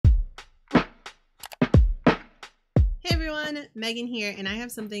Hey everyone, Megan here, and I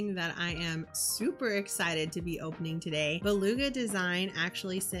have something that I am super excited to be opening today. Beluga Design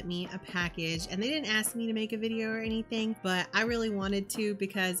actually sent me a package, and they didn't ask me to make a video or anything, but I really wanted to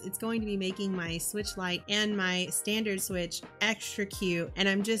because it's going to be making my Switch Lite and my standard Switch extra cute, and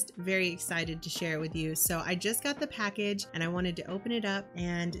I'm just very excited to share it with you. So I just got the package, and I wanted to open it up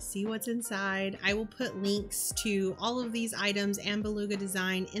and see what's inside. I will put links to all of these items and Beluga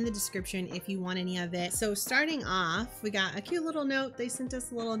Design in the description if you want any of it. So starting off, we got a cute little note. They sent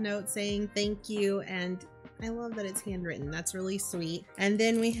us a little note saying thank you, and I love that it's handwritten. That's really sweet. And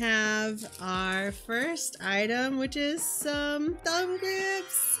then we have our first item, which is some thumb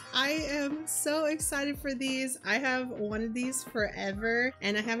grips. I am so excited for these. I have wanted these forever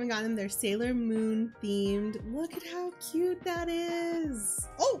and I haven't gotten them. They're Sailor Moon themed. Look at how cute that is.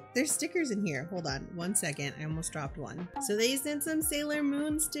 Oh, there's stickers in here. Hold on one second. I almost dropped one. So they sent some Sailor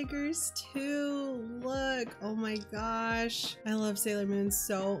Moon stickers too. Look, oh my gosh. I love Sailor Moon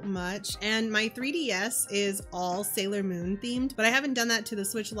so much. And my 3DS is all Sailor Moon themed, but I haven't done that to the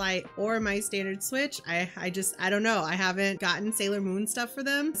Switch Lite or my standard Switch. I don't know. I haven't gotten Sailor Moon stuff for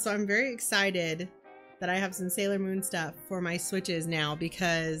them. So I'm very excited that I have some Sailor Moon stuff for my Switches now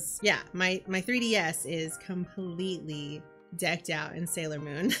because yeah, my 3DS is completely decked out in Sailor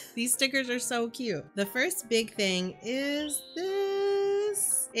Moon. These stickers are so cute. The first big thing is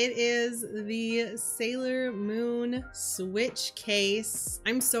this. It is the Sailor Moon Switch case.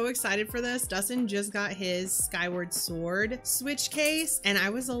 I'm so excited for this. Dustin just got his Skyward Sword Switch case and I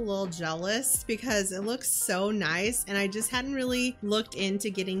was a little jealous because it looks so nice and I just hadn't really looked into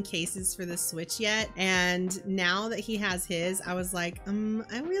getting cases for the Switch yet. And now that he has his, I was like,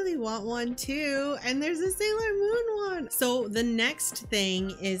 I really want one too. And there's a Sailor Moon one. So the next thing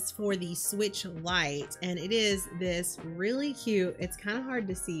is for the Switch Lite, and it is this really cute, it's kind of hard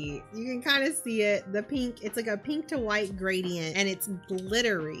to see. You can kind of see it, the pink, it's like a pink to white gradient and it's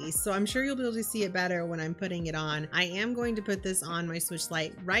glittery. So I'm sure you'll be able to see it better when I'm putting it on. I am going to put this on my Switch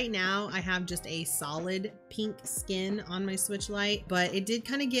Lite. Right now, I have just a solid pink skin on my Switch Lite, but it did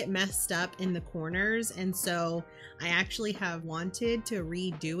kind of get messed up in the corners. And so I actually have wanted to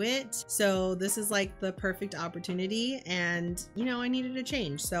redo it. So this is like the perfect opportunity. And you know, I needed a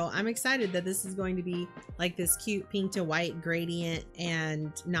change. So I'm excited that this is going to be like this cute pink to white gradient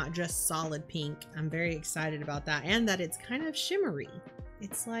and not just solid pink. I'm very excited about that, and that it's kind of shimmery.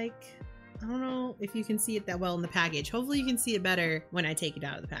 It's like, I don't know if you can see it that well in the package. Hopefully you can see it better when I take it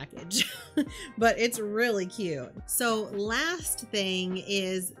out of the package, but it's really cute. So last thing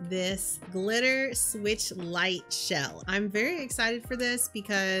is this glitter Switch Lite shell. I'm very excited for this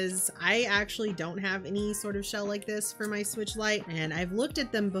because I actually don't have any sort of shell like this for my Switch Lite, and I've looked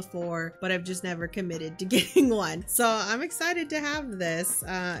at them before, but I've just never committed to getting one. So I'm excited to have this,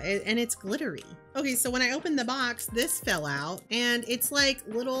 and it's glittery. Okay, so when I opened the box, this fell out, and it's like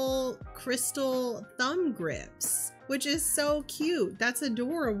little crystal thumb grips, which is so cute. That's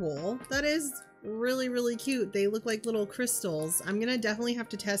adorable. That is really, really cute. They look like little crystals. I'm gonna definitely have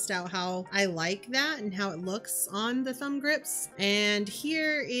to test out how I like that and how it looks on the thumb grips. And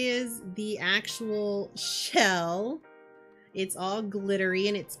here is the actual shell. It's all glittery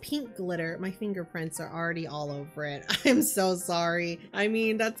and it's pink glitter. My fingerprints are already all over it. I'm so sorry. I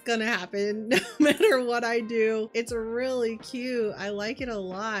mean, that's gonna happen no matter what I do. It's really cute. I like it a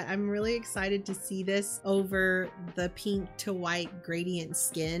lot. I'm really excited to see this over the pink to white gradient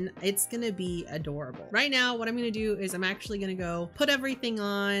skin. It's gonna be adorable. Right now, what I'm gonna do is I'm actually gonna go put everything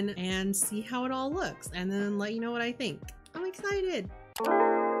on and see how it all looks and then let you know what I think. I'm excited.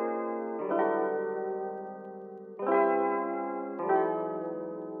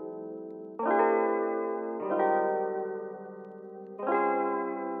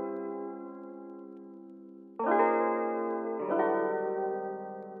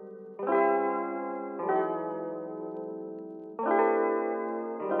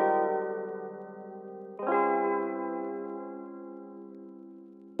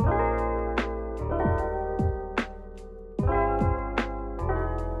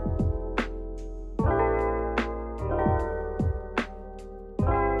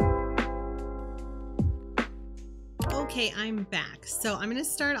 Okay, I'm back. So I'm gonna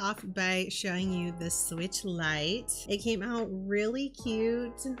start off by showing you the Switch Lite. It came out really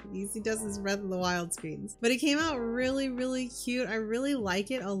cute. Easy does his Breath of the Wild screens, but it came out really, really cute. I really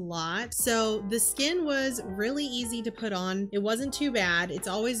like it a lot. So the skin was really easy to put on. It wasn't too bad. It's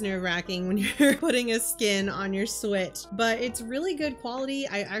always nerve-wracking when you're putting a skin on your Switch, but it's really good quality.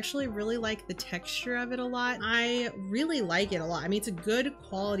 I actually really like the texture of it a lot. I really like it a lot. I mean, it's a good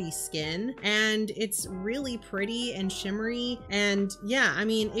quality skin and it's really pretty and shimmery shimmery. And yeah, I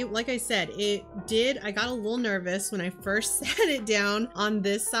mean, it, like I said, I got a little nervous when I first set it down on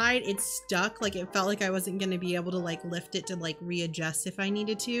this side. It stuck, like it felt like I wasn't going to be able to like lift it to like readjust if I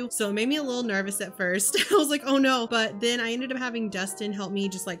needed to. So it made me a little nervous at first. I was like, oh no. But then I ended up having Dustin help me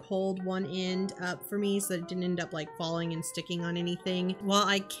just like hold one end up for me so it didn't end up like falling and sticking on anything, while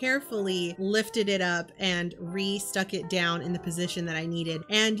I carefully lifted it up and re-stuck it down in the position that I needed.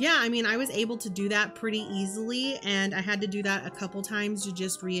 And yeah, I mean, I was able to do that pretty easily, and I had to do that a couple times to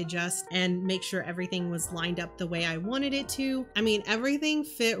just readjust and make sure everything was lined up the way I wanted it to. I mean, everything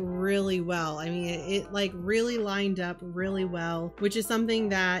fit really well. I mean, it like really lined up really well, which is something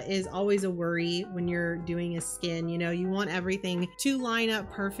that is always a worry when you're doing a skin. You know, you want everything to line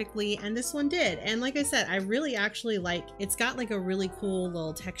up perfectly, and this one did. And like I said, I really actually like, it's got like a really cool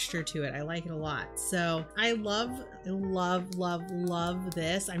little texture to it. I like it a lot. So I love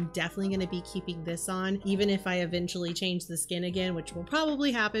this. I'm definitely going to be keeping this on, even if I eventually change the skin again, which will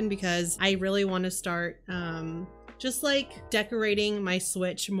probably happen because I really want to start just like decorating my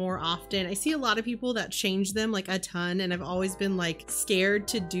Switch more often. I see a lot of people that change them like a ton, and I've always been like scared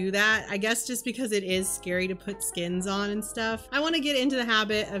to do that. I guess just because it is scary to put skins on and stuff. I want to get into the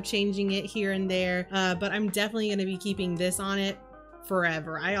habit of changing it here and there, but I'm definitely going to be keeping this on it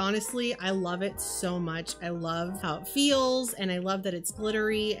forever. I love it so much. I love how it feels, and I love that it's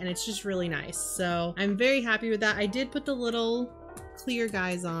glittery, and it's just really nice. So I'm very happy with that. I did put the little clear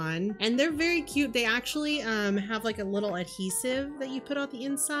guys on, and they're very cute. They actually have like a little adhesive that you put on the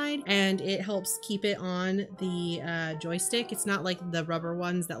inside, and it helps keep it on the joystick. It's not like the rubber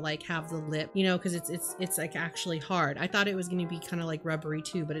ones that like have the lip, you know, because it's like actually hard. I thought it was going to be kind of like rubbery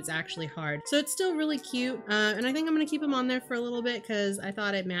too, but it's actually hard. So it's still really cute, and I think I'm going to keep them on there for a little bit because I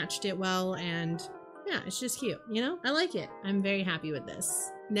thought it matched it well, and yeah, it's just cute, you know? I like it. I'm very happy with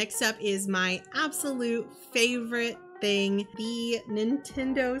this. Next up is my absolute favorite thing, the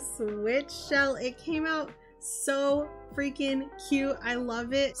Nintendo Switch shell. It came out so freaking cute. I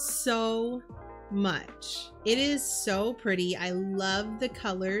love it so much. It is so pretty. I love the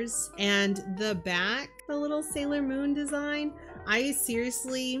colors, and the back, the little Sailor Moon design.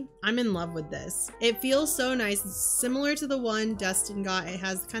 I'm in love with this. It feels so nice. It's similar to the one Dustin got. It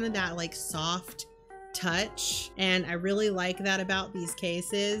has kind of that like soft touch, and I really like that about these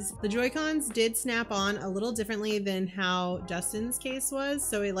cases. The Joy-Cons did snap on a little differently than how Dustin's case was,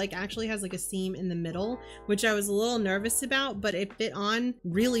 so it like actually has like a seam in the middle, which I was a little nervous about, but it fit on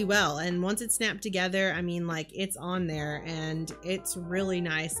really well. And once it snapped together, I mean, like, it's on there and it's really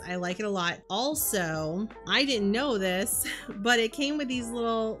nice. I like it a lot. Also, I didn't know this, but it came with these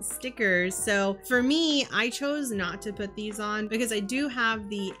little stickers. So for me, I chose not to put these on because I do have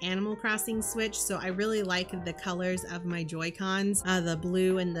the Animal Crossing Switch, so I really like the colors of my Joy-Cons. The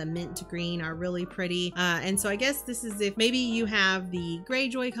blue and the mint green are really pretty. And so I guess this is if maybe you have the gray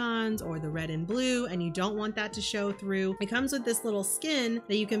Joy-Cons or the red and blue and you don't want that to show through. It comes with this little skin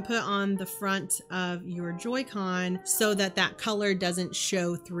that you can put on the front of your Joy-Con so that that color doesn't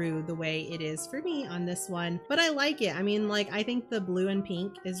show through the way it is for me on this one. But I like it. I mean, like, I think the blue and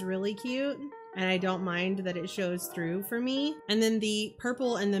pink is really cute, and I don't mind that it shows through for me. And then the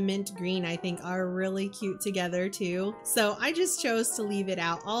purple and the mint green, I think, are really cute together too. So I just chose to leave it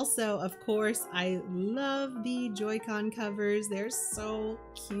out. Also, of course, I love the Joy-Con covers. They're so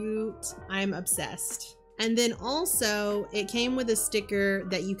cute. I'm obsessed. And then also it came with a sticker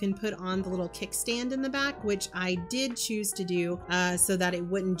that you can put on the little kickstand in the back, which I did choose to do so that it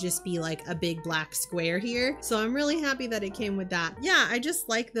wouldn't just be like a big black square here. So I'm really happy that it came with that. Yeah, I just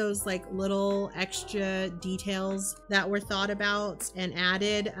like those like little extra details that were thought about and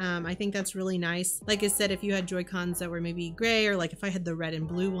added. I think that's really nice. Like I said, if you had Joy-Cons that were maybe gray, or like if I had the red and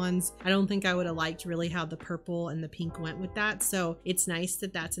blue ones, I don't think I would have liked really how the purple and the pink went with that. So it's nice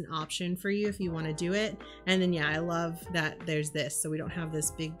that that's an option for you if you want to do it. And then yeah, I love that there's this, so we don't have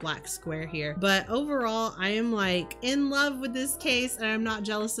this big black square here. But overall, I am like in love with this case, and I'm not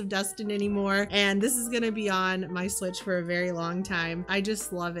jealous of Dustin anymore. And this is gonna be on my Switch for a very long time. I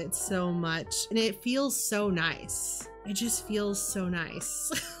just love it so much, and it feels so nice. It just feels so nice.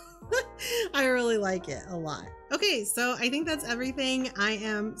 I really like it a lot. Okay, so I think that's everything. I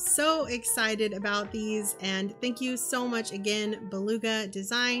am so excited about these, and thank you so much again, Beluga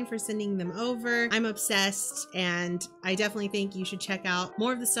Design, for sending them over. I'm obsessed, and I definitely think you should check out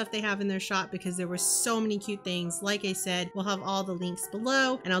more of the stuff they have in their shop because there were so many cute things. Like I said, we'll have all the links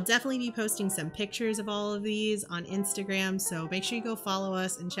below, and I'll definitely be posting some pictures of all of these on Instagram, so make sure you go follow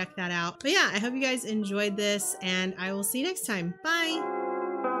us and check that out. But yeah, I hope you guys enjoyed this, and I will see you next time. Bye!